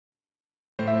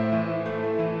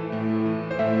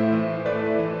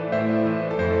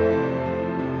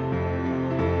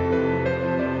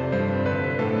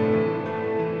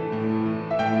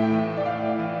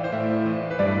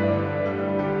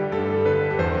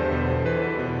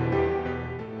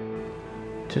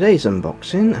Today's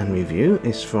unboxing and review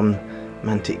is from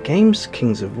Mantic Games,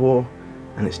 Kings of War,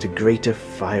 and it's the Greater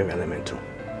Fire Elemental.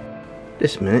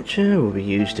 This miniature will be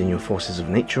used in your Forces of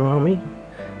Nature army,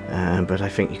 but I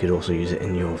think you could also use it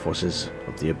in your Forces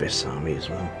of the Abyss army as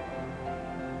well.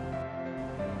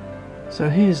 So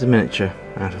here's the miniature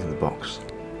out of the box.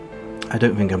 I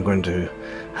don't think I'm going to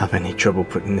have any trouble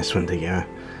putting this one together.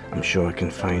 I'm sure I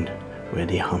can find where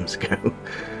the arms go.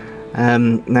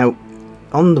 Now,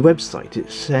 on the website it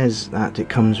says that it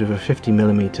comes with a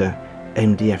 50mm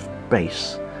MDF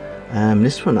base.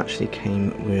 This one actually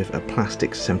came with a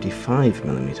plastic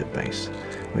 75mm base,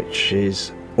 which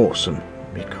is awesome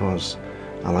because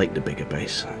I like the bigger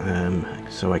base,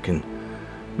 so I can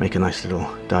make a nice little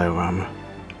diorama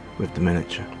with the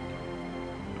miniature.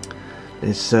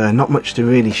 There's not much to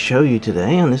really show you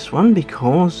today on this one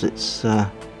because it's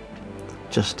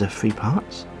just 3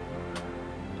 parts.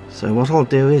 So what I'll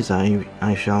do is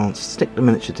I shall stick the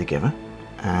miniature together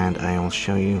and I'll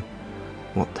show you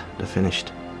what the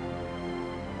finished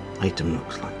item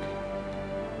looks like.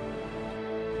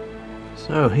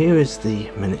 So here is the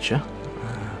miniature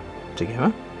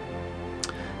together.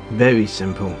 Very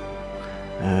simple.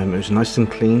 It was nice and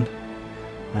clean.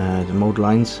 The mold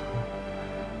lines,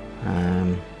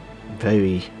 no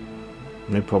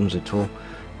problems at all.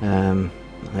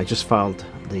 I just filed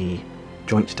the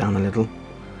joints down a little,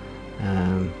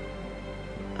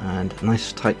 and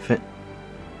nice tight fit,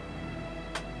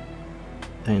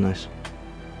 very nice.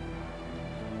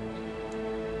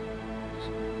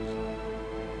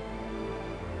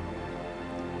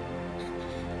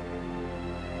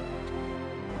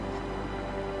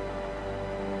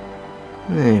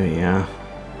 There we are,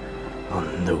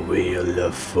 on the Wheel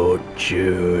of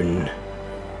Fortune.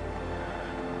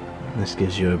 This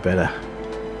gives you a better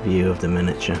view of the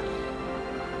miniature.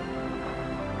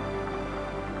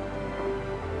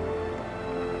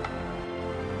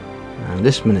 And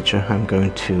this miniature I'm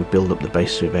going to build up the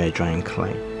base with air drying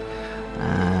clay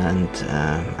and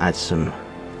add some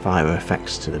fire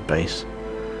effects to the base,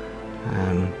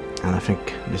 and I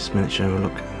think this miniature will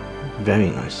look very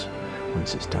nice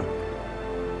once it's done.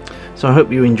 So I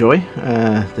hope you enjoy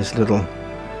this little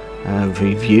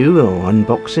review or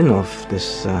unboxing of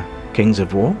this Kings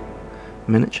of War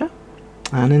miniature,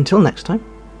 and until next time,